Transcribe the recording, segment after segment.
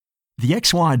The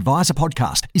XY Advisor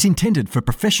podcast is intended for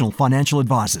professional financial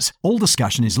advisors. All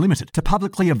discussion is limited to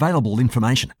publicly available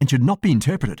information and should not be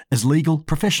interpreted as legal,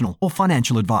 professional, or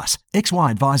financial advice.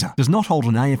 XY Advisor does not hold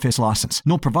an AFS license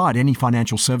nor provide any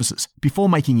financial services. Before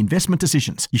making investment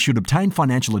decisions, you should obtain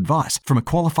financial advice from a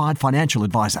qualified financial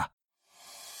advisor.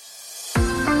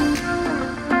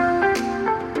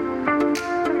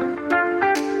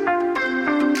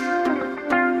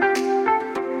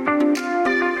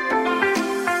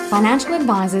 Financial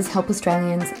advisors help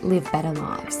Australians live better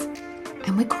lives,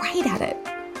 and we're great at it.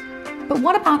 But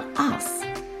what about us?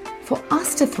 For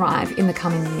us to thrive in the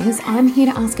coming years, I'm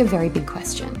here to ask a very big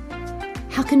question.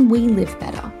 How can we live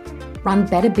better, run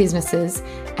better businesses,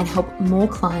 and help more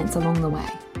clients along the way?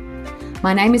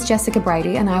 My name is Jessica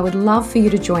Brady, and I would love for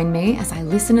you to join me as I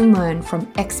listen and learn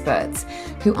from experts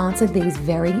who answer these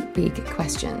very big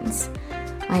questions.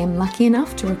 I am lucky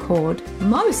enough to record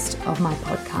most of my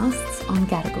podcasts on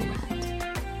Gadigal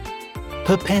land.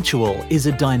 Perpetual is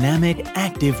a dynamic,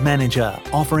 active manager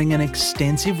offering an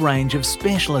extensive range of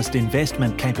specialist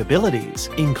investment capabilities,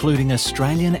 including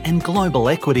Australian and global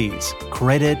equities,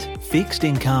 credit, fixed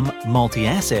income,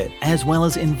 multi-asset, as well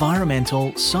as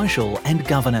environmental, social and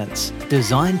governance,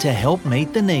 designed to help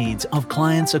meet the needs of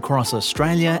clients across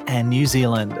Australia and New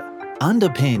Zealand.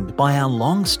 Underpinned by our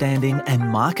long-standing and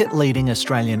market-leading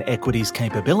Australian equities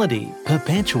capability,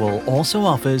 Perpetual also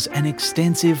offers an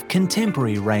extensive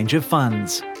contemporary range of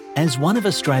funds. As one of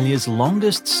Australia's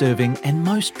longest-serving and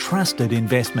most trusted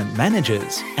investment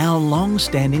managers, our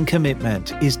long-standing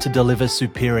commitment is to deliver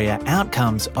superior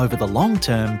outcomes over the long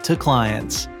term to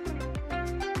clients.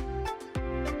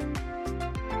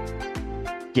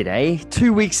 G'day.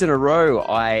 2 weeks in a row,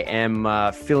 I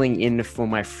am filling in for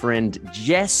my friend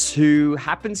Jess, who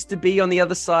happens to be on the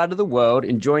other side of the world,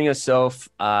 enjoying herself,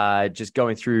 just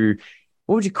going through,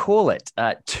 what would you call it?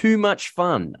 Too much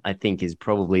fun, I think is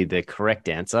probably the correct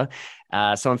answer.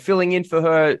 So I'm filling in for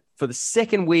her for the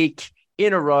second week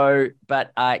in a row.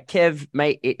 But Kev,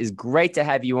 mate, it is great to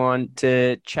have you on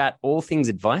to chat all things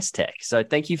advice tech. So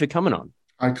thank you for coming on.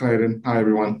 Hi, Clayton. Hi,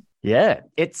 everyone. Yeah,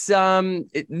 it's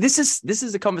this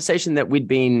is a conversation that we'd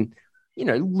been,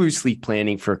 loosely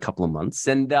planning for a couple of months,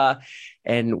 and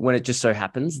when it just so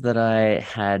happens that I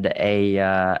had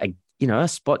a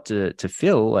spot to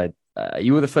fill,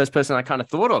 you were the first person I kind of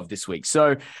thought of this week.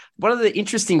 So one of the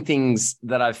interesting things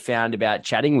that I've found about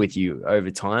chatting with you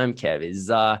over time, Kev,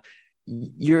 is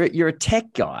you're a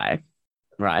tech guy,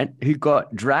 right? Who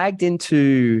got dragged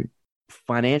into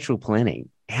financial planning.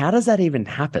 How does that even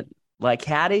happen? Like,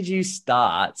 how did you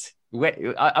start?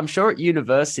 I'm sure at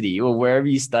university or wherever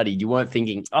you studied, you weren't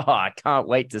thinking, oh, I can't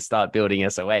wait to start building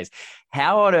SOAs.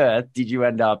 How on earth did you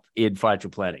end up in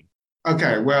financial planning?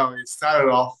 Okay, well, it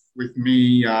started off with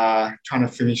me trying to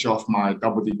finish off my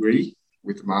double degree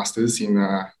with a master's in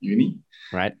uni.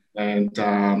 Right. And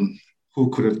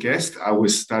who could have guessed? I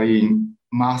was studying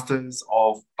Masters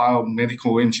of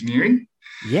Biomedical Engineering.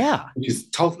 Yeah. Which is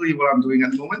totally what I'm doing at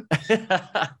the moment.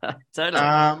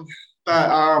 Totally.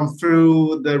 But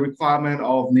through the requirement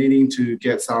of needing to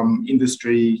get some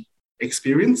industry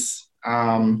experience,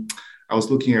 I was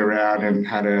looking around and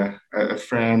had a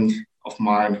friend of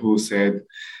mine who said,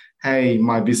 hey,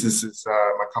 my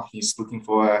company is looking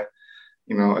for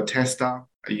a tester.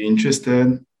 Are you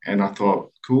interested? And I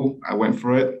thought, cool. I went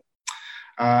for it.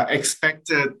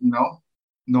 Expected no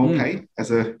pay as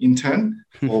an intern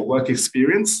or work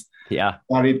experience. Yeah.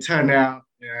 But it turned out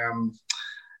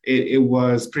it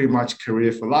was pretty much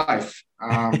career for life.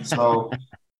 So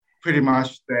pretty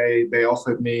much they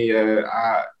offered me,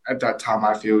 at that time,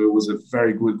 I feel it was a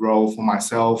very good role for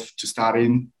myself to start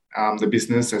in the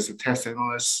business as a test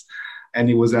analyst. And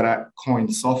it was at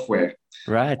Coin Software.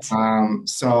 Right.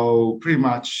 So pretty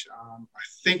much, I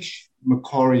think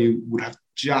Macquarie would have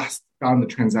just done the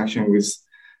transaction with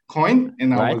Coin.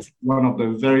 And I was one of the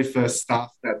very first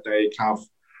staff that they kind of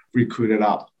recruited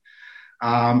up.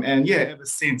 And yeah, ever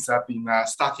since I've been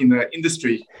stuck in the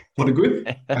industry for the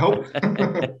good, I hope.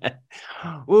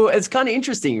 Well, it's kind of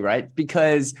interesting, right?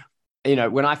 Because,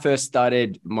 when I first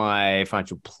started my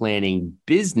financial planning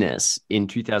business in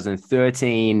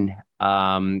 2013,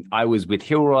 I was with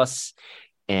Hillross,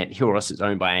 and Hillross is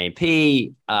owned by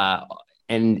AMP.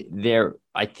 And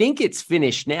I think it's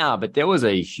finished now, but there was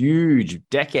a huge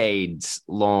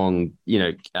decades-long,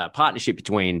 partnership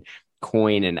between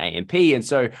Coin and AMP. And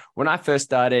so when I first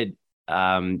started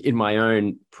in my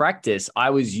own practice, I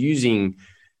was using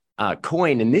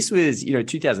Coin, and this was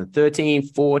 2013,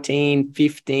 14,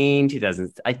 15,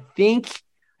 2000. I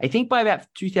think by about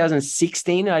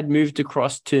 2016 I'd moved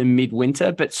across to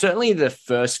Midwinter, but certainly the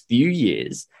first few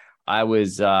years I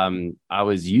was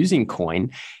using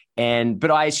Coin,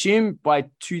 but I assume by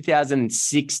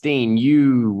 2016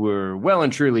 you were well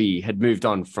and truly had moved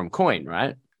on from Coin,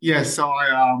 right? Yeah, so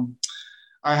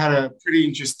I had a pretty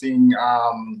interesting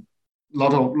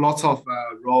lots of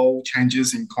role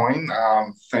changes in Coin.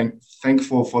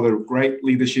 Thankful for the great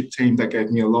leadership team that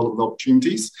gave me a lot of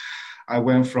opportunities. I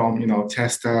went from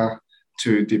tester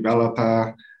to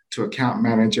developer to account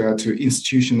manager to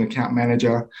institution account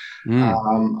manager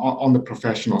on the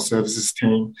professional services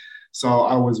team. So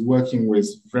I was working with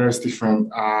various different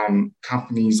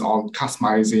companies on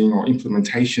customizing or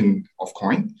implementation of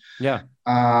Coin. Yeah.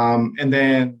 And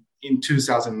then in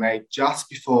 2008, just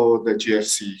before the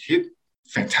GFC hit,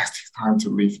 fantastic time to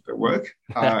leave the work,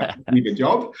 leave a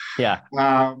job. Yeah.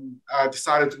 I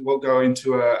decided to go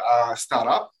into a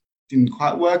startup. Didn't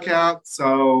quite work out,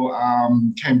 so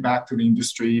came back to the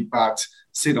industry, but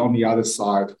sit on the other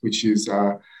side, which is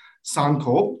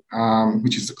Suncorp,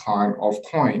 which is the client of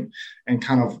Coin, and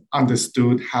kind of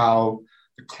understood how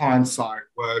the client side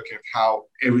work and how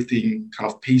everything kind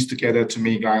of pieced together to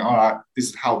me, going, all right, this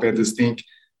is how vendors think.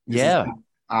 This is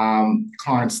how,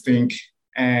 clients think.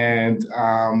 And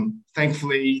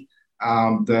thankfully,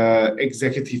 the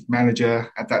executive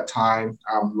manager at that time,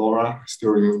 Laura, I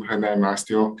still remember her name, I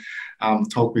still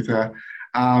talk with her.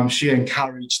 She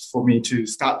encouraged for me to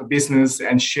start the business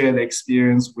and share the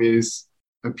experience with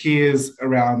the peers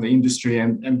around the industry.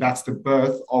 And that's the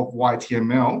birth of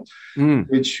YTML,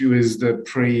 which was the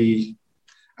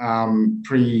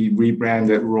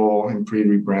pre-rebranded Raw and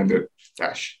pre-rebranded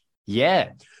Dash.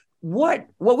 Yeah. What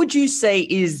would you say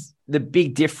is the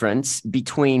big difference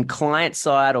between client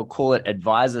side, or call it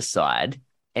advisor side,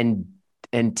 and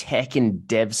tech and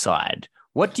dev side?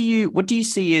 What do you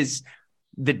see as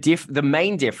the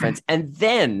main difference? And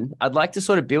then I'd like to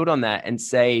sort of build on that and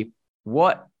say,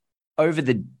 what over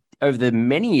the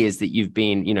many years that you've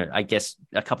been, I guess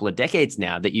a couple of decades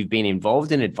now that you've been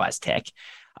involved in advice tech,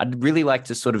 I'd really like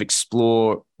to sort of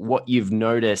explore what you've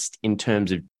noticed in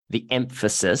terms of the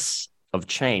emphasis of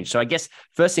change. So I guess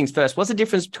first things first, what's the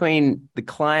difference between the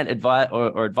client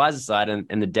or advisor side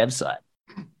and the dev side?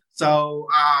 So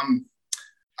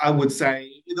I would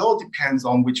say it all depends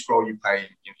on which role you play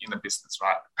in a business,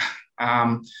 right?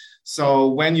 So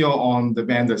when you're on the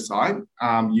vendor side,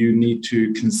 you need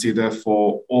to consider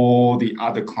for all the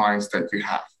other clients that you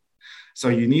have. So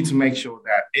you need to make sure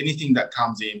that anything that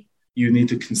comes in, you need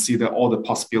to consider all the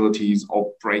possibilities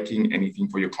of breaking anything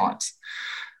for your clients.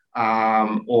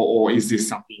 Or is this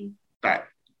something that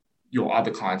your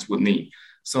other clients would need?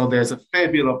 So there's a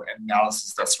fair bit of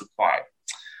analysis that's required.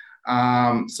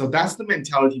 So that's the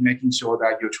mentality, making sure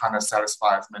that you're trying to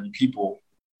satisfy as many people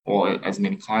or as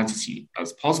many clients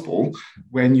as possible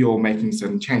when you're making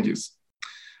certain changes.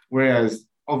 Whereas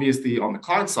obviously on the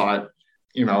client side,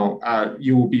 you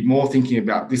will be more thinking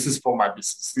about, this is for my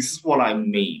business, this is what I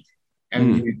need.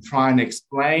 And you try and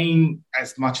explain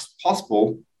as much as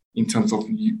possible in terms of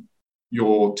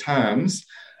your terms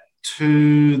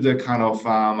to the kind of,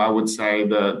 I would say,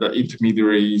 the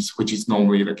intermediaries, which is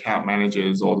normally the account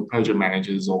managers or the project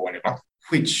managers or whatever,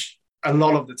 which a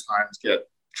lot of the times get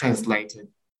translated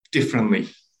differently.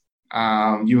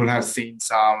 You will have seen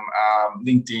some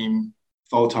LinkedIn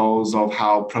photos of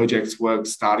how projects work,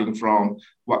 starting from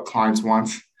what clients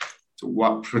want to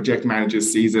what project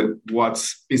managers sees it, what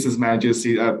business managers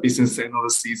see, business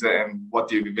analysts sees it, and what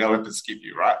the developers give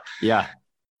you, right? Yeah.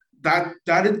 That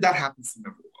happens in the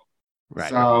real world. Right.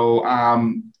 So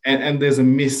and there's a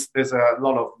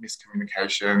lot of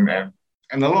miscommunication,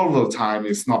 and a lot of the time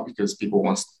it's not because people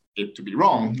want it to be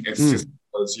wrong. It's just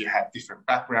because you have different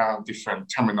background, different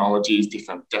terminologies,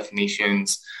 different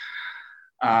definitions.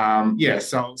 So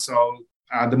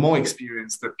the more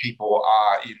experienced that people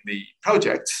are in the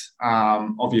project,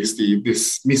 obviously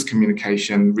this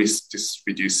miscommunication risk just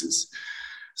reduces.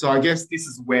 So I guess this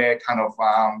is where kind of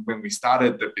when we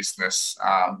started the business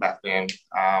back then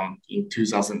in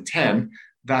 2010,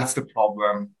 that's the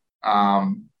problem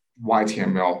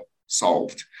YTML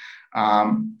solved,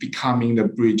 becoming the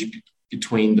bridge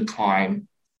between the client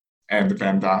and the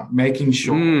vendor, making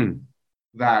sure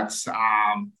that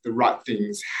the right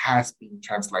things has been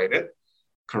translated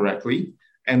correctly.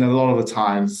 And a lot of the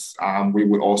times we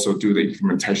would also do the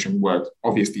implementation work,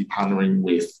 obviously partnering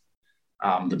with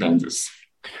the vendors.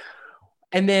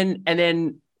 And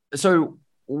then, so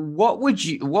what would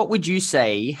you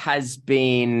say has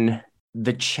been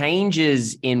the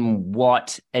changes in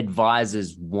what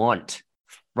advisors want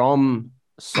from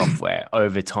software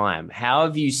over time? How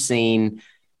have you seen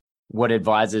what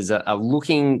advisors are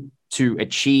looking to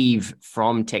achieve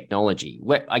from technology?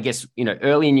 I guess,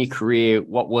 early in your career,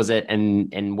 what was it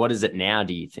and what is it now,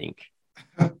 do you think?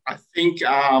 I think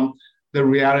the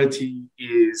reality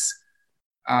is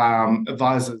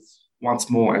advisors wants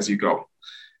more as you go.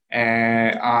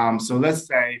 And so let's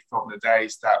say from the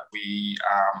days that we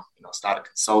started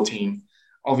consulting,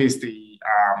 obviously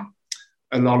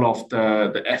a lot of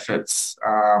the efforts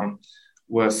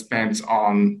were spent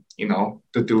on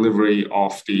the delivery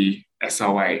of the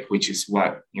SOA, which is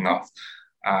what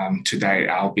today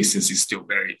our business is still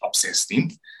very obsessed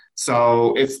in.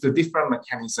 So it's the different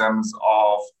mechanisms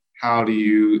of how do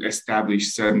you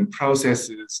establish certain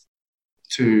processes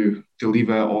to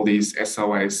deliver all these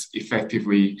SOAs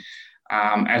effectively,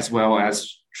 as well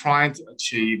as trying to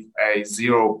achieve a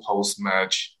zero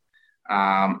post-merge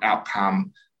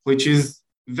outcome, which is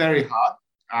very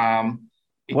hard.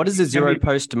 What is a zero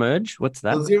post-merge? What's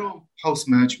that? So zero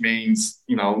post-merge means,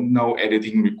 no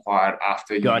editing required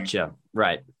after Gotcha.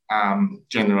 Right.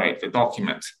 Generate the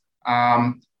document.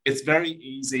 It's very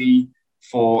easy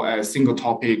for a single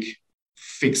topic,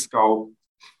 fixed scope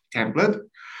template.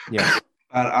 Yeah.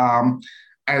 But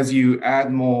as you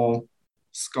add more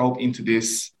scope into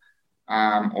this,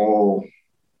 or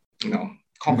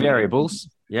variables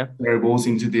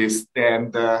into this,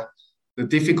 then the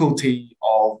difficulty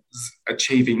of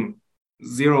achieving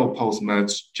zero post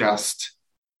merge just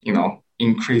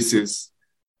increases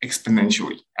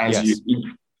exponentially as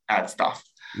you add stuff.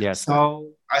 Yes.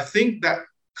 So I think that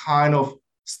kind of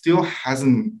still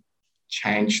hasn't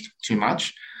changed too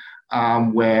much,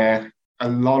 where a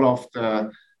lot of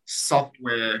the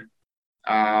software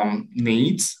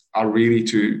needs are really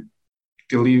to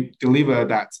deliver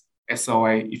that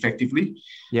SOA effectively.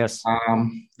 Yes.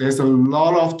 There's a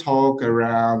lot of talk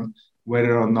around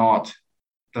whether or not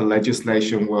the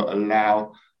legislation will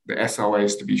allow the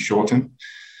SOAs to be shortened.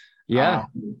 Yeah.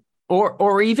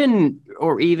 Or even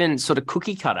sort of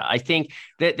cookie cutter. I think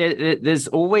that there's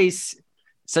always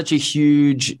such a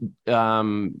huge,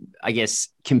 I guess,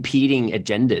 competing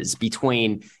agendas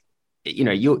between,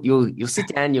 you'll sit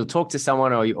down, you'll talk to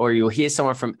someone, or you'll hear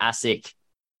someone from ASIC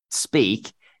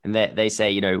speak, and they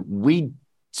say, we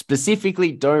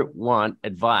specifically don't want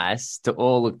advice to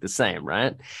all look the same,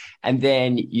 right? And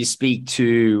then you speak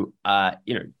to, on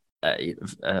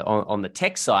the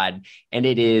tech side, and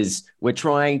it is, we're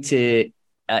trying to,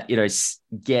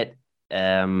 get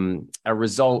a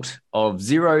result of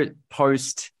zero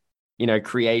post,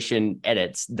 creation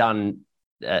edits done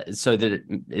so that it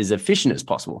is efficient as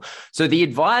possible. So the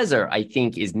advisor, I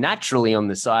think, is naturally on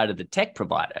the side of the tech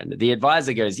provider. And the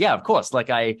advisor goes, yeah, of course, like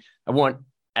I want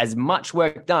as much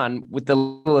work done with the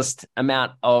littlest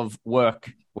amount of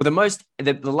work, or the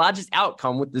largest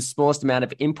outcome with the smallest amount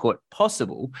of input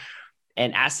possible.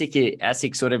 And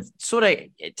ASIC sort of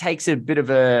takes a bit of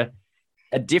a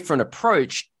different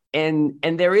approach. And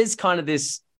there is kind of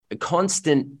this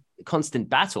constant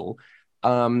battle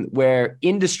where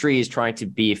industry is trying to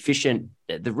be efficient.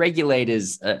 The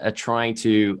regulators are trying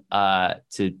to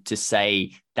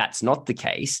say that's not the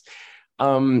case.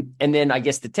 And then I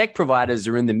guess the tech providers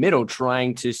are in the middle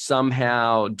trying to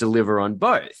somehow deliver on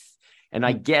both. And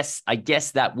I guess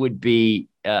that would be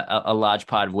a large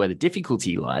part of where the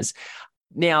difficulty lies.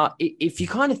 Now, if you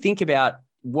kind of think about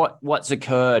what's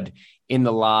occurred in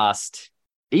the last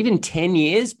even 10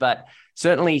 years, but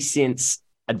certainly since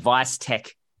advice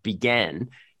tech began,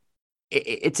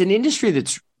 it's an industry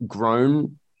that's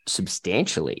grown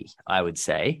substantially, I would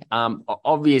say.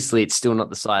 Obviously, it's still not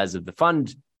the size of the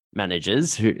fund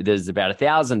managers. There's about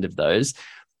 1,000 of those.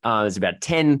 There's about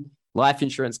 10 life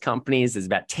insurance companies. There's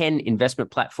about 10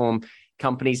 investment platform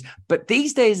companies. But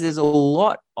these days, there's a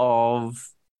lot of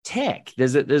tech.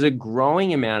 There's a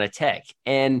growing amount of tech,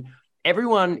 and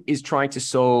everyone is trying to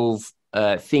solve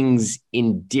things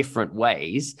in different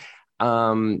ways.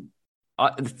 From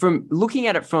looking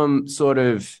at it from sort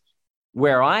of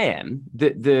where I am,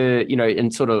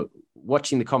 and sort of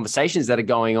watching the conversations that are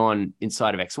going on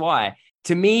inside of XY,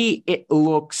 to me, it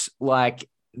looks like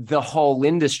the whole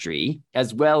industry,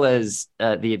 as well as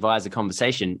the advisor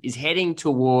conversation, is heading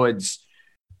towards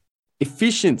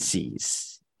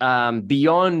efficiencies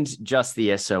beyond just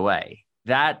the SOA.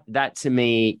 That to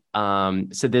me,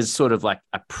 so there's sort of like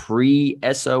a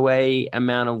pre-SOA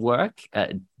amount of work,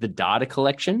 the data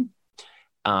collection.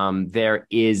 There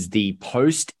is the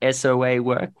post-SOA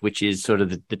work, which is sort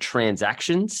of the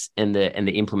transactions and the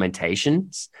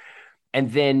implementations.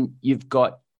 And then you've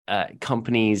got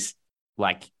companies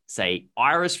like, say,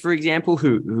 Iress, for example,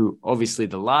 who obviously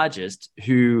the largest,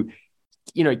 who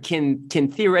can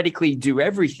theoretically do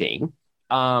everything,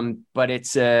 but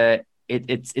it's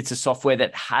it's a software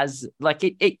that has like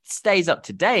it stays up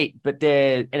to date, but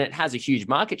it has a huge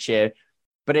market share,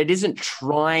 but it isn't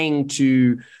trying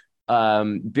to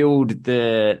build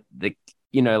the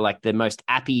like the most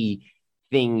appy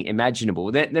thing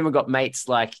imaginable. Then we've got mates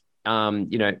like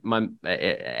my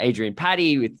Adrian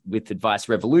Paddy with Advice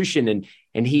Revolution,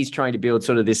 and he's trying to build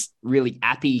sort of this really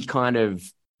appy kind of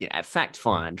fact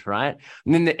find, right?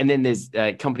 And then there's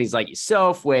companies like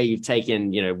yourself where you've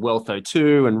taken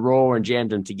Wealth02 and Raw and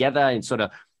jammed them together and sort of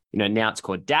now it's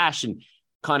called Dash, and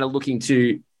kind of looking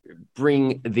to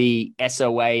bring the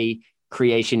SOA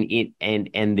creation in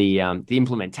and the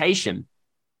implementation.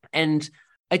 And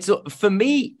it's for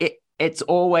me it's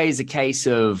always a case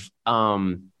of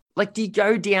like, do you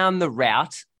go down the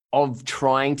route of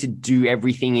trying to do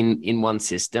everything in one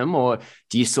system, or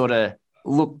do you sort of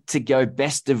look to go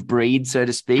best of breed, so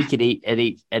to speak,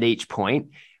 at each point?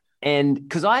 And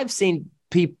because I've seen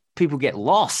people get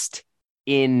lost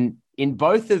in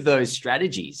both of those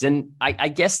strategies. And I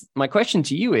guess my question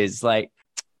to you is like,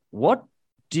 what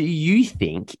do you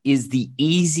think is the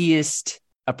easiest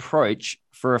approach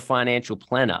for a financial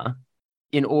planner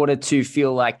in order to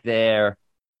feel like they're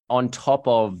on top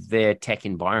of their tech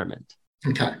environment?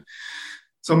 Okay.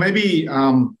 So maybe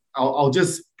I'll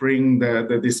just bring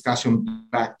the discussion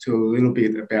back to a little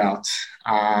bit about,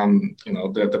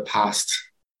 the past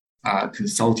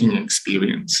consulting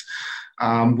experience.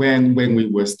 When we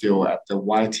were still at the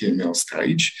YTML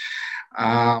stage,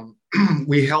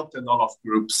 we helped a lot of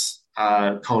groups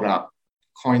code up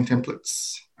coin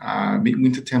templates,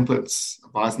 Midwinter templates,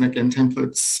 AdviceNet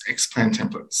templates, Xplan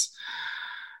templates.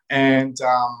 And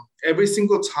every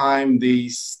single time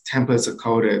these templates are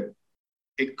coded,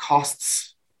 it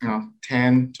costs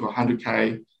 10 to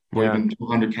 100K or even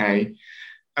 200K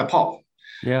a pop.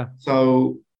 Yeah.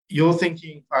 So you're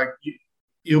thinking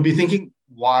you'll be thinking,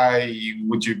 why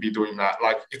would you be doing that?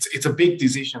 Like it's a big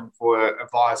decision for an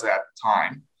advisor at the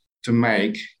time to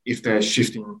make if they're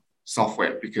shifting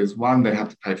software, because one, they have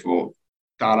to pay for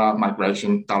data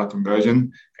migration, data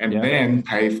conversion, and then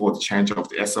pay for the change of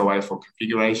the SOA for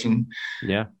configuration.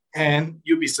 Yeah. And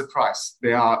you'll be surprised.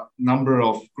 There are a number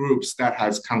of groups that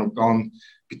has kind of gone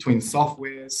between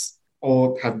softwares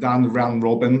or have done round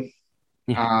robin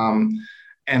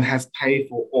and has paid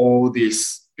for all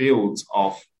these builds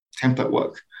of template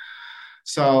work.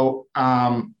 So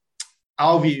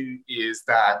our view is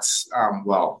that,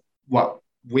 what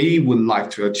we would like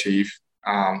to achieve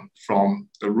from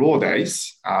the Raw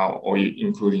days, or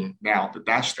including now the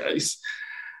Dash days,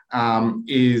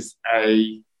 is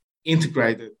a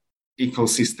integrated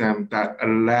ecosystem that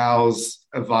allows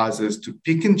advisors to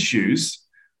pick and choose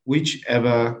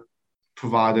whichever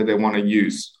provider they want to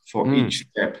use for each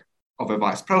step of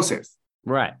advice process.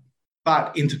 Right.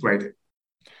 But integrated.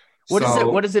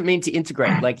 What does it mean to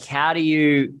integrate? Like, how do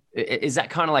you, is that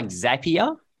kind of like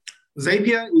Zapier?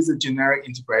 Zapier is a generic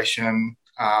integration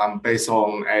based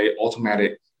on a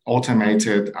automated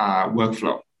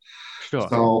workflow. Sure.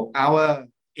 So our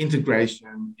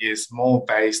integration is more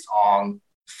based on,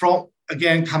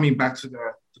 coming back to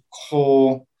the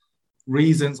core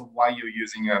reasons of why you're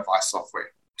using your advice software.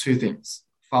 Two things: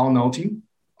 file noting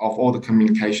of all the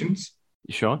communications.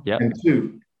 Sure. Yeah. And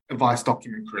two, advice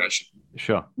document creation.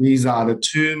 Sure. These are the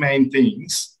two main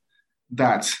things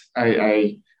that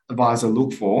a advisor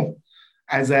look for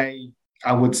as I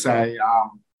would say,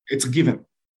 it's a given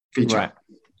feature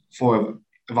for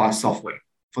advice software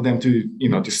for them to,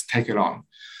 just take it on.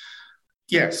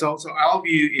 Yeah. So our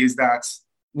view is that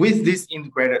with this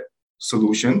integrated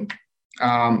solution,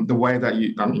 the way that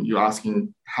you're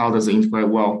asking how does it integrate?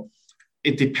 Well,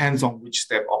 it depends on which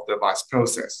step of the advice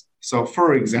process. So,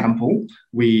 for example,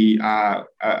 we one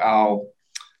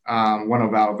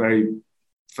of our very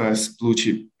first blue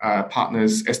chip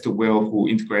partners, Esther Will, who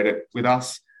integrated with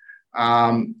us.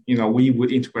 We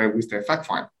would integrate with their fact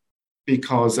find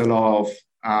because a lot of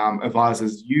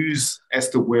advisors use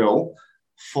Esther Will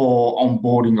for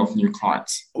onboarding of new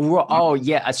clients. Oh,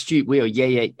 yeah, Astute Will.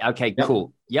 Yeah. Okay, yep.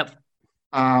 Cool. Yep.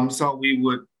 So we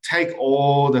would take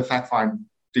all the fact find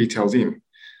details in.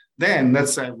 Then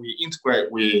let's say we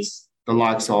integrate with the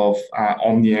likes of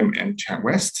Omnium and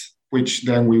ChantWest, which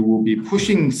then we will be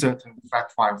pushing certain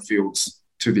fact find fields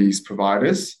to these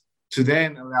providers to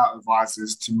then allow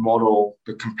advisors to model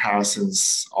the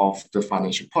comparisons of the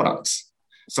financial products.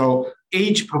 So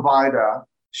each provider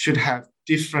should have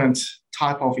different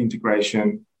type of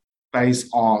integration based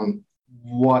on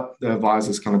what the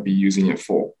advisor is going to be using it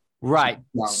for. Right.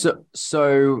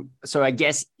 So I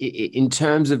guess in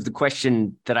terms of the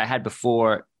question that I had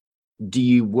before, do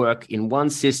you work in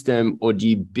one system or do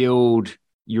you build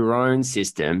your own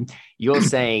system? You're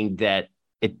saying that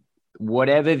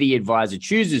whatever the advisor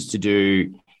chooses to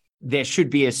do, there should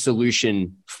be a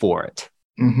solution for it.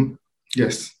 Mm-hmm.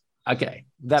 Yes. Okay,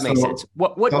 that makes sense.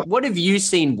 What have you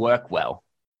seen work well?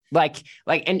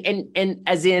 And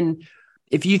as in,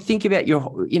 if you think about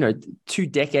your 2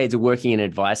 decades of working in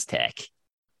advice tech,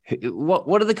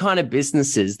 what are the kind of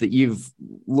businesses that you've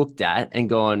looked at and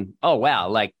gone, oh wow,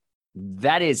 like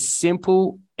that is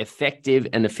simple, effective,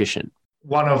 and efficient?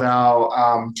 One of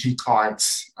our key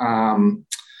clients, Kofkin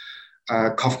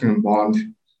 & Bond,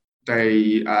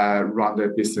 they run their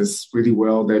business really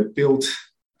well. They built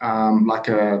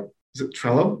is it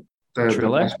Trello?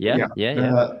 Trello? Yeah.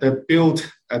 They built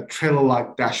a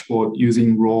Trello-like dashboard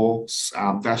using Raw's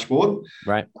dashboard.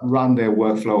 Right. Run their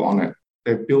workflow on it.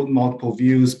 They built multiple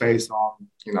views based on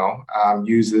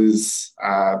users,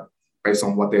 based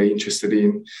on what they're interested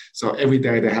in. So every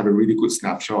day they have a really good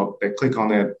snapshot. They click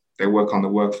on it. They work on the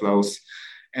workflows,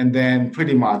 and then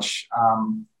pretty much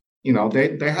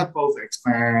they have both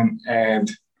Xplan and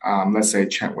let's say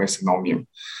ChatWest and Omnium.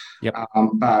 Yep.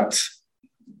 But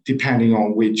depending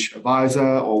on which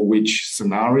advisor or which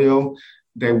scenario,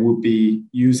 they would be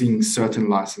using certain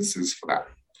licenses for that.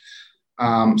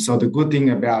 So the good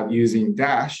thing about using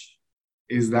Dash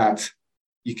is that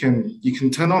you can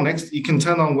turn on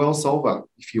WellSolver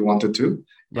if you wanted to,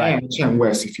 right, and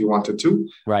ChatWest if you wanted to.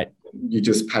 Right. You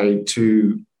just pay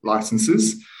 2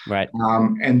 licenses. Right.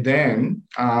 And then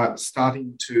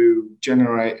starting to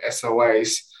generate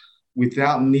SOAs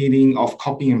without needing of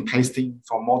copying and pasting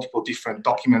from multiple different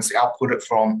documents, output it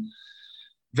from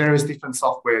various different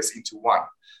softwares into one.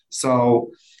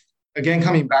 So again,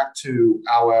 coming back to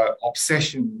our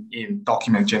obsession in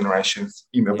document generation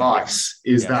in advice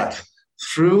is that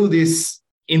through this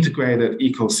integrated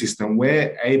ecosystem,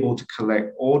 we're able to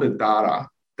collect all the data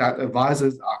that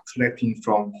advisors are collecting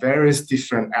from various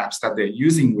different apps that they're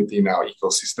using within our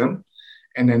ecosystem,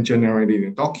 and then generating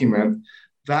a document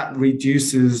that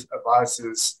reduces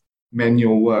advisors'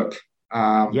 manual work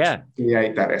to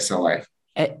create that SLA.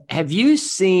 Have you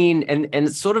seen, and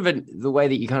it's sort of the way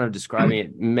that you kind of describing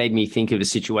it made me think of a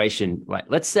situation, like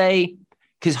let's say,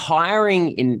 because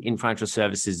hiring in financial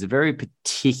services is very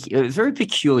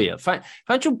peculiar.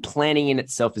 Financial planning in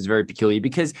itself is very peculiar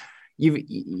because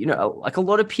like a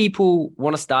lot of people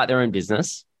want to start their own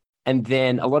business, and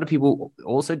then a lot of people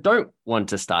also don't want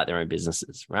to start their own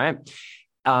businesses, right?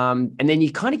 And then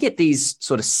you kind of get these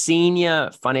sort of senior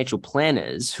financial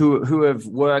planners who have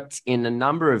worked in a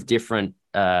number of different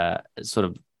sort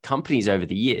of companies over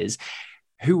the years,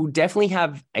 who definitely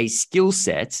have a skill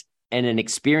set and an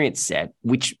experience set,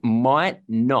 which might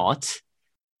not,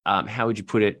 how would you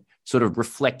put it, sort of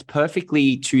reflect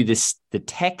perfectly to the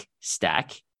tech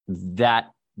stack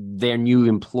that their new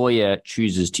employer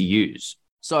chooses to use.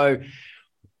 So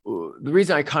the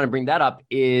reason I kind of bring that up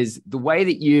is the way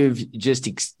that you've just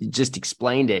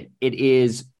explained it. It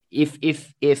is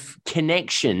if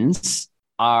connections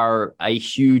are a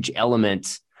huge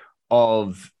element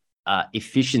of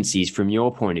efficiencies from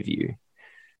your point of view,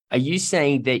 are you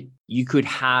saying that you could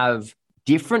have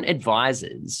different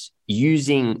advisors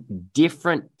using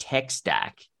different tech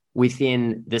stack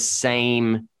within the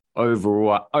same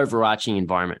overarching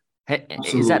environment?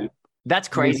 Absolutely. That's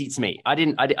crazy to me. I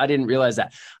didn't realize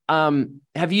that.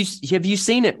 Have you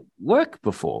seen it work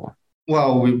before?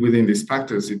 Well, within this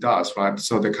practice, it does, right?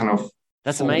 So they kind of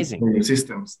that's amazing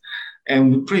systems,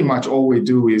 and pretty much all we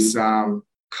do is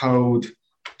code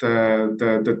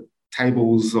the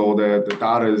tables or the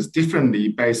data differently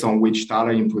based on which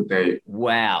data input they.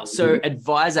 Wow. So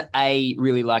advisor A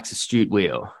really likes Astute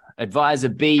Wheel. Advisor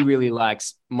B really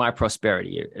likes My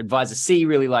Prosperity. Advisor C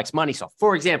really likes MoneySoft.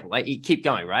 For example, like you keep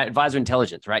going, right? Advisor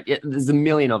Intelligence, right? There's a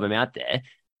million of them out there.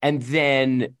 And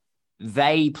then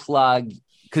they plug,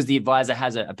 because the advisor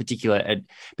has a particular,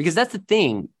 because that's the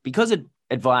thing, because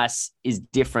advice is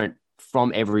different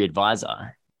from every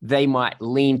advisor, they might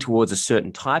lean towards a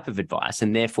certain type of advice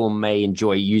and therefore may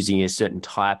enjoy using a certain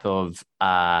type of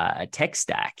tech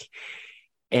stack.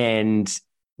 And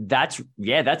that's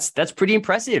pretty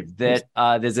impressive that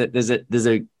there's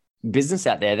a business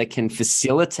out there that can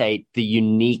facilitate the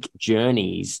unique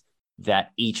journeys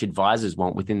that each advisors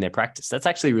want within their practice. That's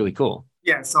actually really cool.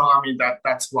 Yeah, so I mean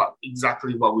that's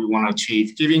exactly what we want to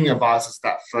achieve, giving advisors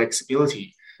that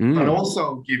flexibility, but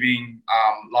also giving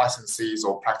licensees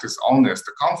or practice owners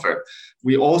the comfort.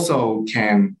 We also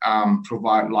can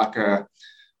provide like a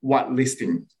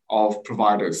whitelisting of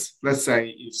providers. Let's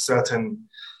say if certain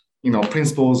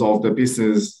principles of the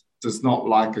business does not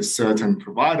like a certain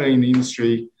provider in the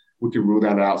industry, we could rule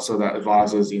that out so that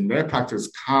advisors in their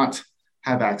practice can't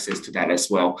have access to that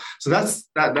as well. So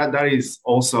that is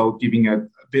also giving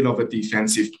bit of a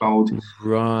defensive mode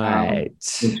Right.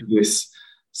 into this.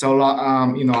 So,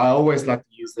 I always like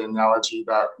to use the analogy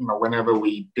that, whenever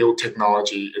we build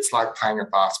technology, it's like playing a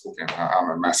basketball game. I'm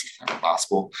a massive fan of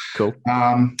basketball. Cool.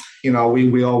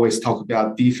 We always talk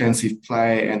about defensive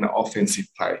play and offensive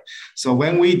play. So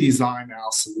when we design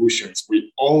our solutions,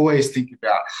 we always think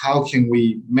about how can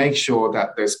we make sure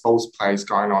that there's both plays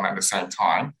going on at the same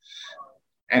time,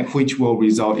 and which will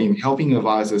result in helping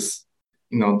advisors,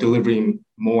 delivering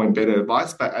more and better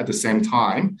advice, but at the same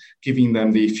time, giving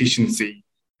them the efficiency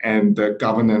and the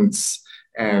governance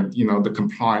and, the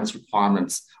compliance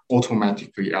requirements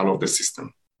automatically out of the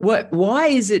system. Why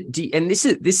is it, and this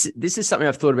is something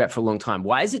I've thought about for a long time.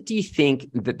 Why is it, do you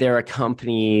think, that there are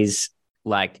companies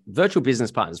like Virtual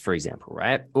Business Partners, for example,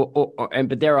 right?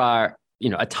 But there are,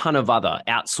 a ton of other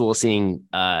outsourcing,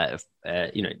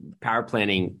 power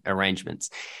planning arrangements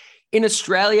in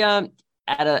Australia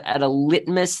at a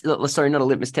litmus, sorry, not a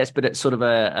litmus test, but it's sort of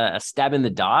a stab in the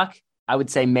dark. I would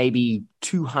say maybe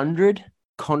 200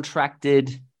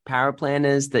 contracted power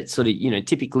planners that sort of,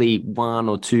 typically one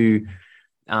or two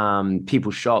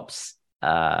people's shops.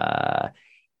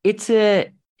 It's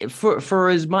for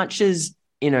as much as,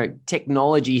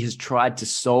 technology has tried to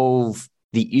solve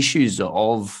the issues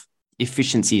of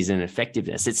efficiencies and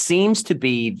effectiveness, it seems to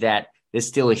be that there's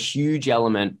still a huge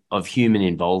element of human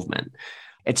involvement.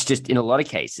 It's just, in a lot of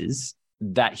cases,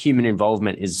 that human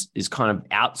involvement is kind of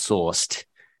outsourced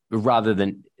rather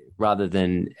than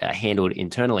handled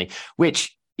internally,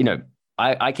 which,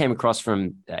 I came across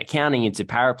from accounting into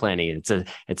power planning.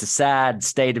 It's a sad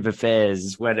state of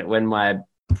affairs when my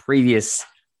previous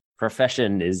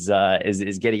profession is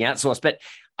getting outsourced. But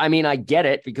I mean, I get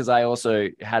it, because I also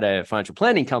had a financial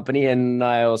planning company, and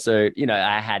I also,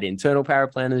 I had internal power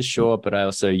planners, sure, but I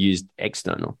also used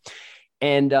external.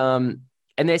 And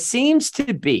there seems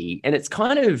to be, and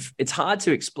it's hard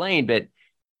to explain, but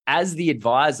as the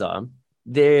advisor,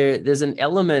 there's an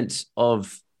element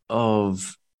of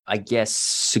I guess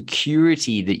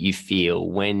security that you feel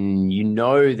when you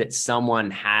know that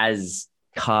someone has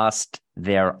cast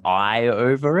their eye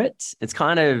over it. It's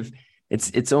kind of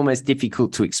it's almost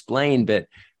difficult to explain, but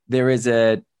there is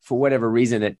for whatever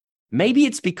reason, that maybe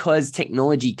it's because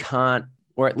technology can't,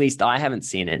 or at least I haven't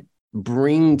seen it,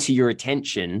 bring to your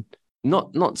attention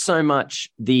not so much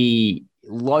the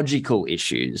logical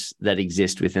issues that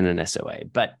exist within an SOA,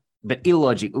 but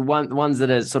illogical ones that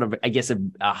are sort of, I guess,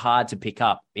 are hard to pick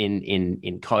up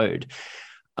in code.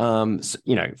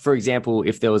 For example,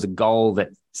 if there was a goal that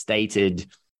stated,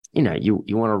 you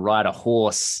want to ride a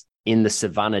horse in the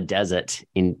Savannah Desert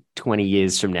in 20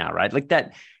 years from now, right? Like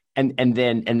that, and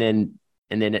then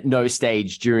at no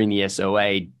stage during the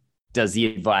SOA does the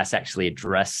advice actually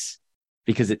address,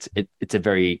 because it's a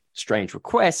very strange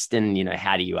request, and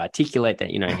how do you articulate that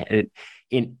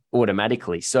in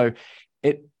automatically? So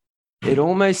it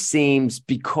almost seems,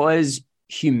 because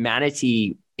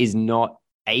humanity is not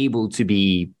able to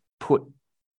be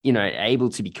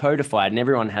codified, and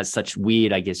everyone has such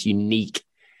weird, I guess, unique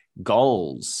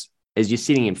goals as you're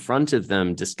sitting in front of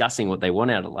them discussing what they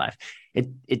want out of life.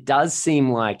 It does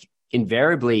seem like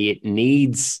invariably it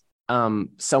needs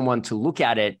someone to look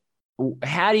at it.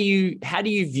 How do you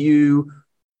view,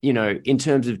 in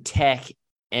terms of tech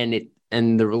and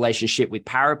the relationship with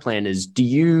power planners? Do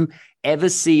you ever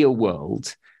see a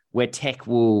world where tech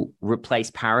will replace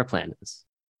power planners?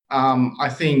 I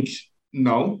think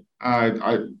no.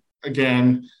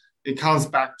 Again, it comes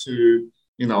back to,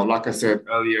 like I said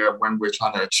earlier, when we're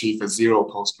trying to achieve a zero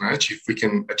post-merge, if we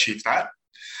can achieve that,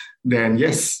 then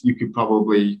yes, you could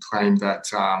probably claim that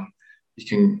you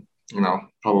can,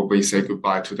 probably say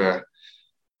goodbye to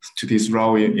this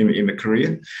role in the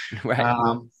career,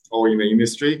 right, or in the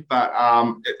industry. But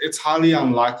it's highly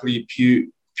unlikely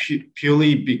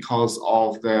purely because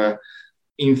of the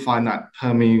infinite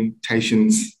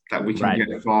permutations that we can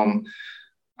get from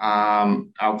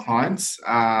our clients.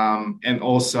 And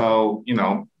also,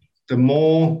 the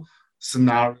more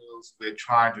scenarios we're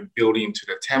trying to build into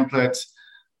the template,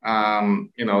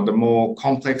 the more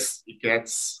complex it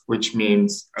gets, which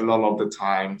means a lot of the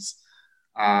times,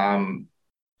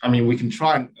 we can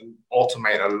try and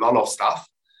automate a lot of stuff,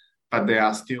 but there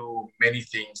are still many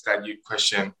things that you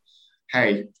question.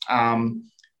 Hey,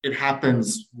 it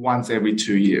happens once every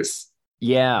 2 years.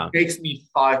 Yeah. It takes me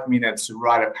 5 minutes to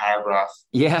write a paragraph.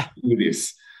 Yeah. To do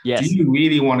this. Yes. Do you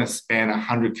really want to spend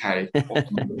 $100K?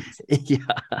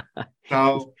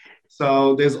 Yeah.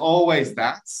 So there's always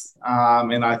that.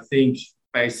 And I think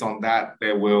based on that,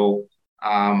 there will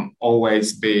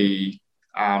always be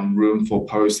room for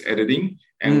post-editing.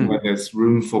 And when there's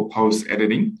room for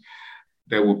post-editing,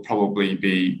 there will probably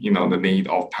be, the need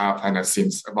of power planners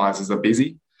since advisors are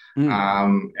busy.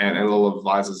 And a lot of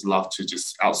advisors love to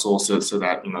just outsource it so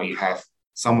that, you have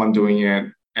someone doing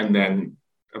it and then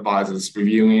advisors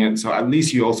reviewing it. So at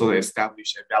least you also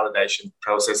establish a validation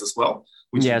process as well,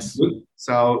 which is good.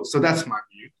 So that's my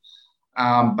view.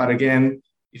 But again,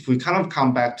 if we kind of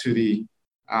come back to the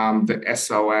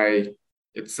SOA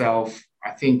itself,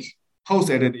 I think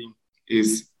post-editing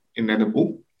is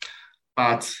inevitable,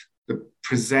 but the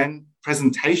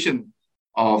presentation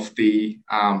of the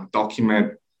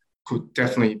document could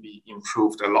definitely be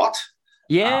improved a lot.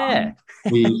 Yeah.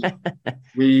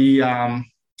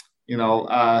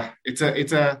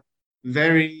 It's a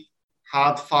very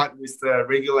hard fight with the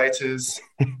regulators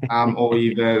or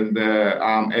even the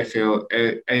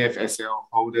AFSL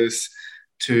holders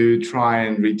to try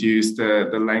and reduce the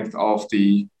length of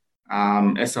the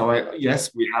SOA.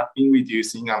 Yes, we have been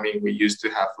reducing. I mean, we used to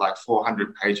have like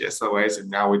 400-page SOAs, and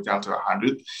now we're down to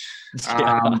 100,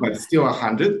 but still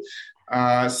 100.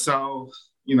 So,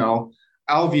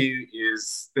 our view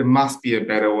is there must be a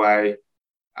better way.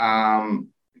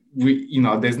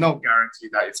 There's no guarantee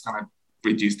that it's going to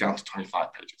reduce down to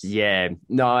 25 pages. Yeah,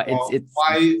 no, it's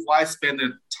why spend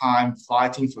the time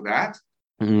fighting for that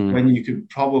when you could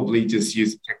probably just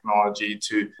use technology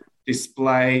to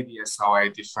display the SOA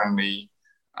differently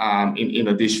in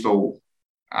a digital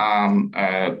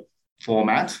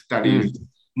format that is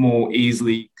more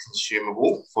easily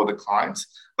consumable for the clients,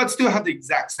 but still have the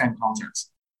exact same content.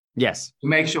 Yes. To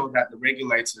make sure that the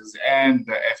regulators and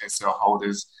the FSL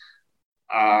holders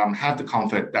have the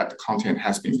comfort that the content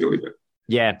has been delivered.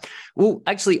 Yeah. Well,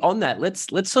 actually on that, let's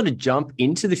sort of jump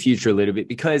into the future a little bit,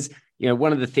 because,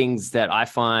 one of the things that I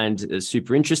find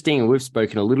super interesting, and we've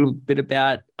spoken a little bit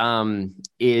about,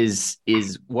 is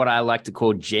what I like to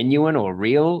call genuine or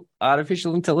real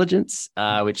artificial intelligence,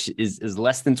 which is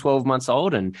less than 12 months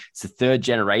old. And it's the third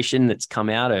generation that's come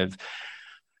out of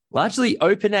largely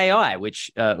OpenAI, which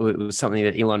was something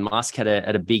that Elon Musk had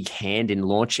a big hand in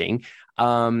launching.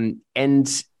 But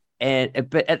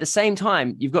at the same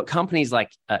time, you've got companies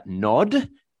like Nod.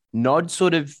 Nod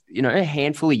sort of, a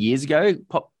handful of years ago,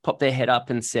 popped their head up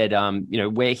and said,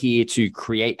 we're here to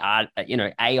create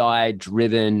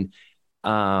AI-driven,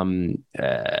 SOAs,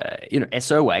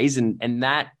 and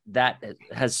that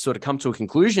has sort of come to a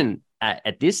conclusion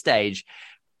at this stage.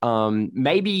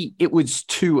 Maybe it was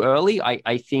too early.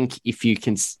 I think if you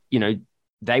can,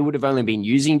 they would have only been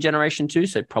using Generation 2,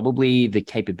 so probably the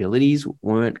capabilities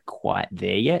weren't quite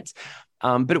there yet.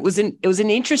 But it was an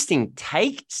interesting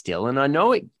take still, and I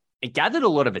know it gathered a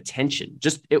lot of attention.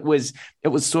 Just it was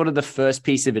sort of the first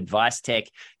piece of advice tech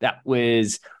that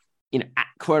was,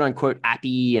 quote unquote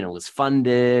appy, and it was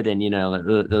funded, and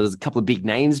there was a couple of big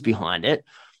names behind it.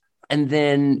 And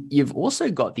then you've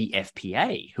also got the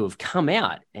FPA who have come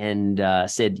out and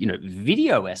said,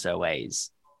 video SOAs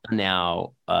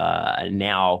are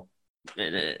now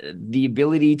the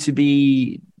ability to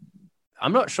be,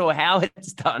 I'm not sure how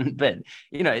it's done, but,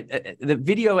 the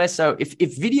video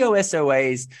if video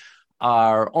SOAs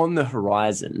are on the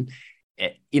horizon,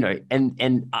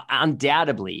 and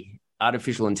undoubtedly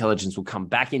artificial intelligence will come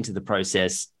back into the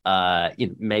process,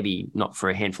 maybe not for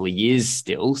a handful of years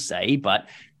still, say, but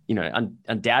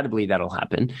undoubtedly that'll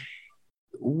happen.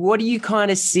 What do you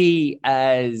kind of see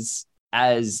as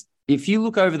if you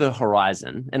look over the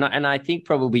horizon, and I think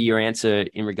probably your answer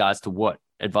in regards to what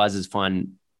advisors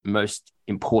find most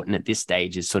important at this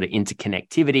stage is sort of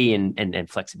interconnectivity and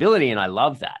flexibility, and I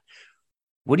love that.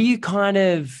 What do you kind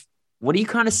of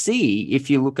see if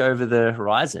you look over the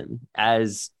horizon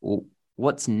as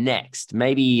what's next?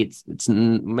 Maybe it's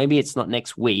not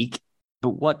next week, but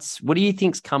what do you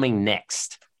think's coming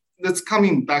next? That's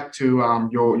coming back to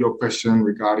your question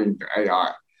regarding the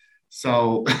AI.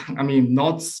 So,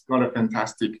 Nod's got a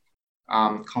fantastic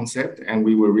concept, and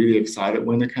we were really excited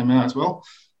when they came out as well.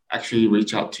 Actually,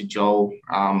 reached out to Joel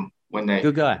when they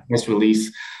press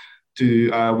release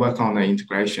to work on the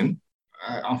integration.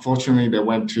 Unfortunately, they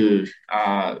went to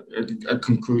a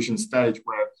conclusion stage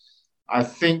where I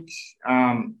think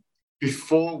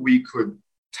before we could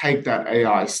take that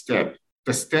AI step,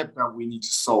 the step that we need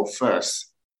to solve first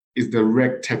is the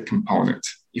RegTech component.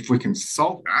 If we can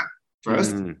solve that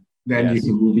first, then you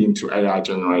can move into AI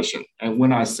generation. And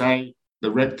when I say the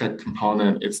RegTech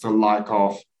component, it's the like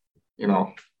of,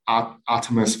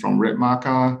 Artemis from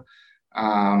RedMarker,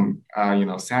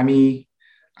 Sammy,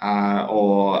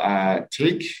 or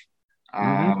Tick,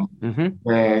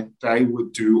 where they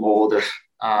would do all the,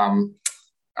 I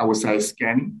would say,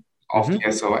 scanning of the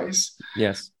SOAs.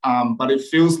 Yes. But it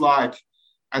feels like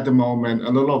at the moment, a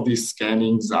lot of these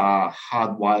scannings are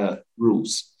hardwired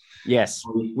rules. Yes.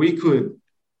 So if we could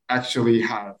actually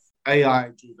have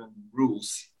AI-driven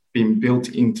rules being built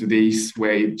into these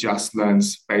where it just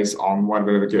learns based on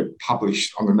whatever get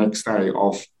published on the next day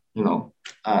of,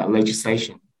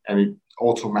 legislation, and it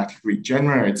automatically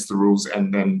generates the rules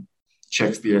and then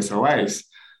checks the SOAs.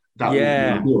 That would be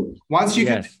ideal. Once you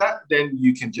can do that, then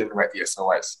you can generate the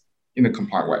SOAs in a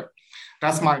compliant way.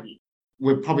 That's my view.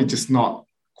 We're probably just not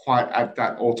quite at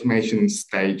that automation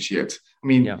stage yet. I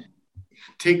mean,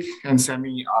 Tick and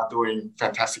Semi are doing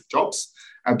fantastic jobs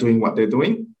at doing what they're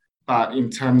doing. But in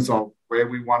terms of where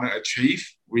we want to achieve,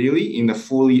 really, in the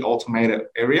fully automated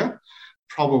area,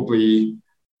 probably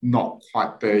not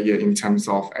quite there yet in terms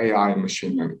of AI and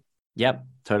machine learning. Yep,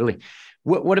 totally.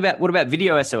 What about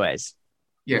video SOAs?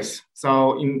 Yes.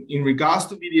 So in regards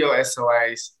to video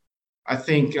SOAs, I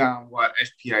think what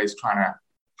FPA is trying to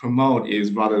promote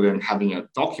is, rather than having a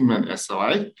document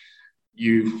SOA,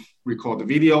 you record the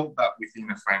video, but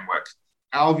within a framework.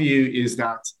 Our view is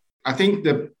that I think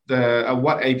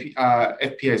what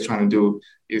FPA is trying to do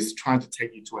is trying to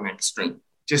take you to an extreme,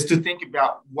 just to think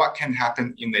about what can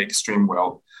happen in the extreme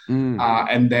world,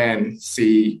 and then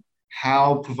see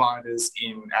how providers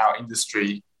in our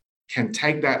industry can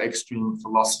take that extreme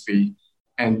philosophy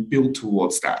and build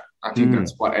towards that. I think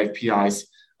that's what FPI's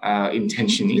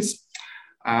intention is.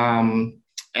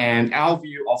 And our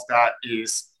view of that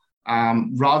is,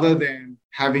 rather than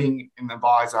having an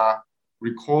advisor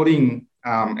recording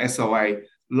SOA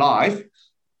live,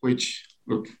 which,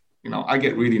 look, I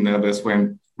get really nervous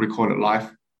when recorded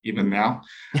live, even now.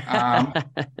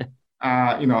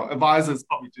 Advisors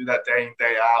probably do that day in,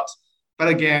 day out. But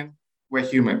again, we're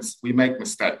humans. We make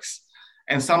mistakes.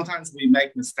 And sometimes we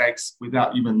make mistakes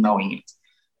without even knowing it.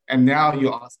 And now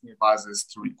you're asking advisors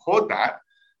to record that,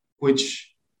 which,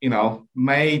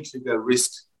 may trigger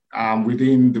risk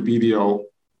within the video,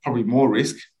 probably more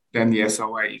risk than the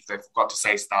SOA if they forgot to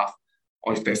say stuff,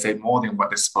 or if they say more than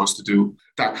what they're supposed to do,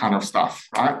 that kind of stuff,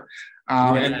 right?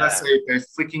 And let's say if they're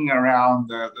flicking around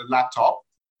the laptop,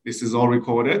 this is all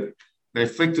recorded, they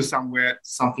flick to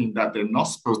something that they're not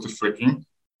supposed to flicking,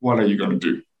 what are you going to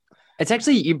do? It's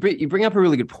actually, you bring up a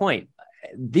really good point.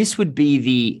 This would be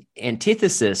the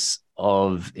antithesis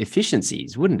of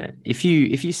efficiencies, wouldn't it? If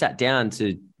you sat down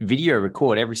to video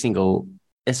record every single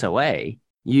SOA,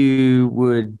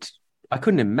 I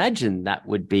couldn't imagine that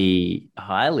would be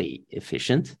highly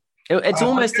efficient. It's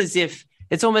almost as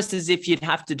if you'd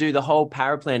have to do the whole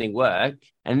paraplanning work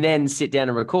and then sit down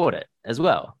and record it as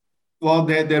well. Well,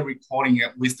 they're recording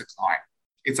it with the client.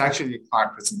 It's actually a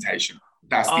client presentation.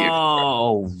 That's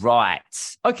the right.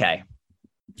 Okay.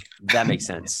 That makes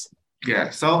sense.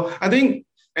 Yeah. So I think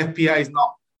FPA is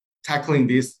not tackling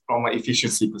this from an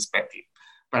efficiency perspective,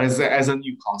 but as a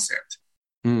new concept.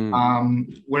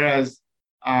 Whereas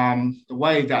the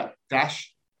way that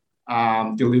Dash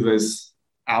delivers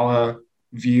our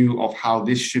view of how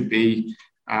this should be,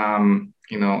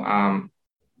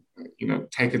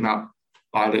 taken up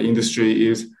by the industry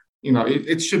is,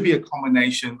 it should be a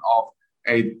combination of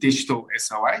a digital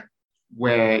SOA,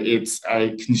 where it's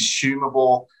a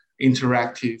consumable,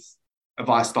 interactive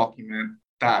advice document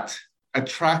that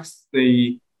attracts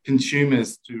the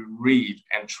consumers to read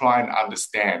and try and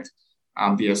understand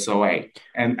the SOA.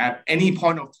 And at any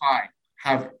point of time,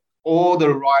 have all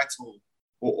the rights or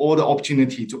all the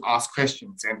opportunity to ask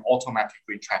questions and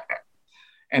automatically track that.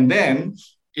 And then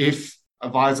if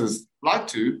advisors like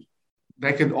to,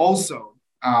 they can also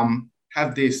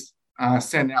have this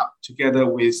sent out together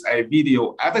with a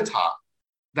video avatar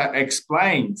that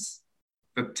explains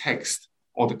the text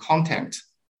or the content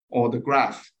or the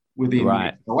graph within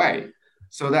the SOA.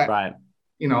 So that,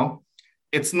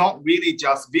 it's not really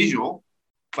just visual,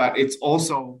 but it's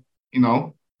also,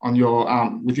 on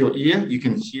your with your ear, you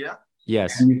can hear.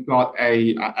 Yes. And you've got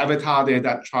a avatar there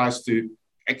that tries to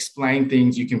explain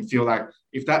things. You can feel like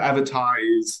if that avatar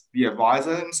is the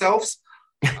advisor themselves.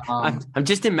 I'm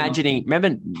just imagining,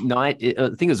 remember, I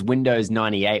think it was Windows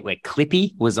 98 where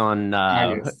Clippy was on.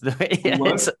 So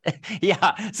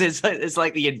it's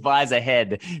like the advisor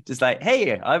head, just like,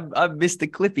 hey, I'm Mr.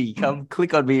 Clippy. Come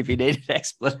click on me if you need an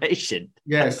explanation.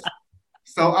 Yes.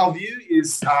 So our view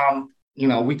is,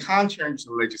 we can't change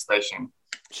the legislation.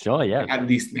 Sure, yeah. At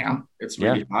least now, it's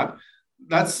really hard.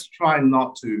 Let's try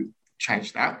not to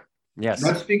change that. Yes.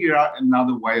 Let's figure out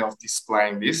another way of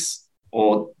displaying this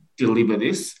or deliver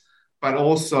this, but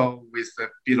also with a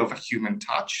bit of a human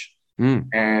touch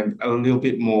and a little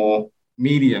bit more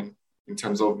medium in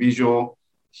terms of visual,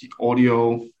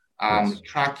 audio,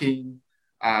 tracking,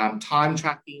 time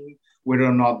tracking, whether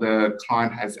or not the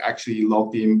client has actually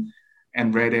logged in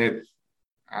and read it,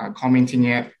 commenting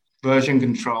it, version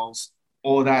controls,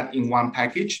 all that in one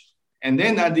package. And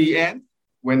then at the end,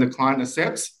 when the client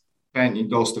accepts, then it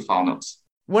goes to file notes.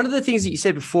 One of the things that you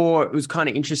said before was kind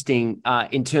of interesting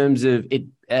in terms of it,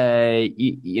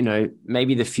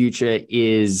 maybe the future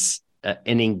is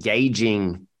an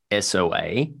engaging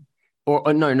SOA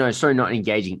or not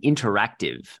engaging,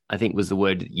 interactive, I think was the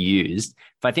word that you used.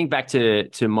 If I think back to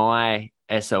my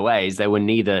SOAs, they were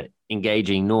neither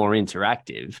engaging nor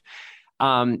interactive.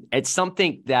 It's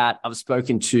something that I've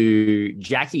spoken to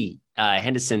Jackie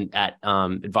Henderson at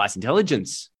Advice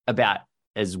Intelligence about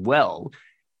as well,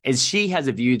 as she has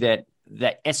a view that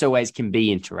SOAs can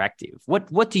be interactive.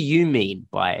 What do you mean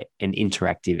by an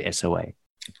interactive SOA?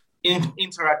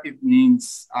 Interactive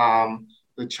means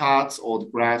the charts or the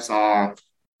graphs are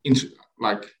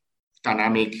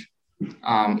dynamic.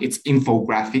 It's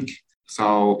infographic,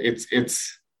 so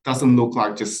it's doesn't look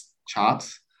like just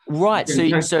charts. Right. So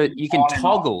you can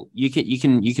toggle. You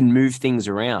can move things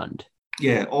around.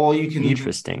 Yeah, or you can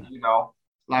interesting.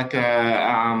 Like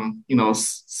a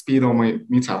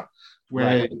speedometer,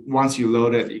 where once you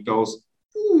load it, it goes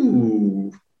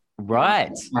ooh.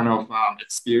 Right. Kind of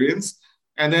experience.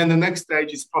 And then the next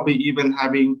stage is probably even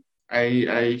having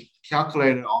a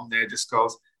calculator on there. Just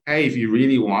goes, hey, if you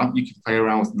really want, you can play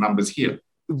around with the numbers here.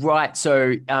 Right.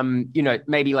 So,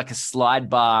 maybe like a slide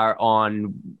bar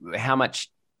on how much,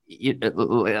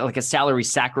 like a salary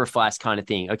sacrifice kind of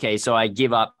thing. Okay, so I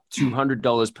give up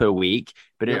 $200 per week,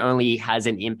 but it only has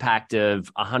an impact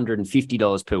of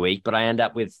 $150 per week, but I end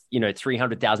up with,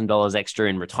 $300,000 extra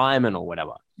in retirement or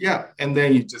whatever. Yeah. And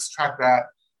then you just track that,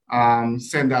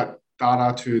 send that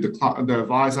data to the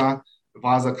advisor. The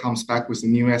advisor comes back with the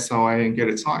new SOA and get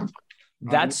it signed.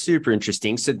 That's super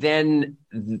interesting. So then,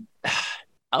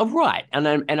 right.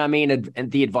 And I mean,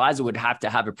 the advisor would have to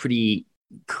have a pretty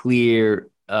clear,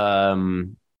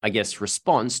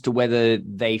 response to whether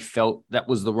they felt that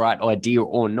was the right idea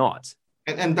or not.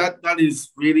 And that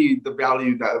is really the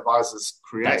value that advisors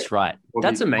create. That's right.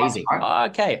 That's amazing. Right?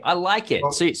 Okay, I like it.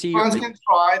 So clients can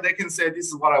try. They can say, "This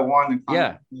is what I want," and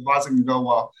the advisor can go,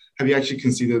 "Well, have you actually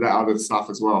considered that other stuff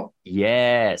as well?"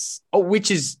 Yes. Oh,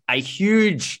 which is a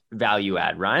huge value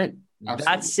add, right? Absolutely.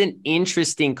 That's an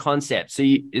interesting concept. So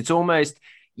it's almost,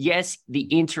 yes, the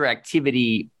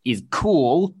interactivity is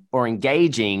cool or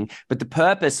engaging, but the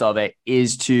purpose of it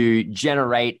is to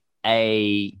generate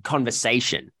a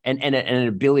conversation and an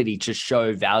ability to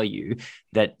show value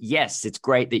that, yes, it's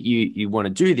great that you want to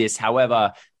do this.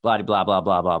 However, blah, blah, blah,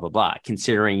 blah, blah, blah, blah,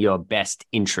 considering your best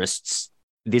interests,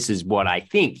 this is what I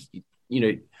think.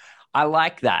 I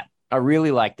like that. I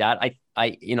really like that.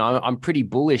 I'm pretty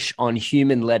bullish on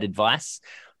human-led advice.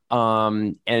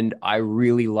 And I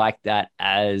really like that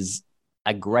as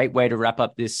a great way to wrap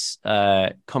up this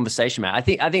conversation, Matt. I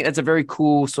think that's a very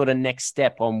cool sort of next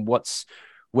step on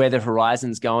where the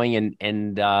horizon's going.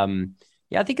 And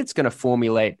I think it's going to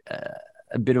formulate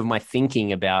a bit of my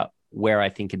thinking about where I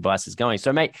think advice is going.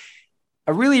 So, mate,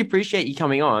 I really appreciate you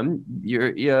coming on.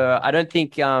 I don't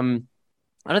think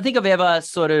I've ever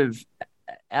sort of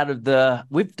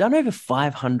we've done over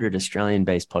 500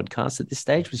 Australian-based podcasts at this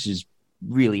stage, which is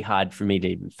really hard for me to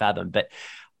even fathom. But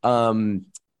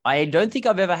I don't think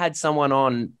I've ever had someone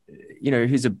on,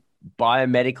 who's a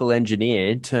biomedical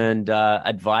engineer turned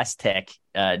advice tech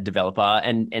developer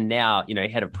and now,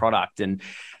 head of product. And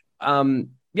I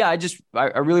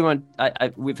really want,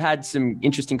 we've had some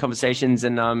interesting conversations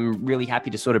and I'm really happy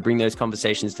to sort of bring those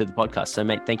conversations to the podcast. So,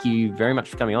 mate, thank you very much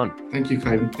for coming on. Thank you,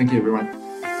 Clayton. Thank you, everyone.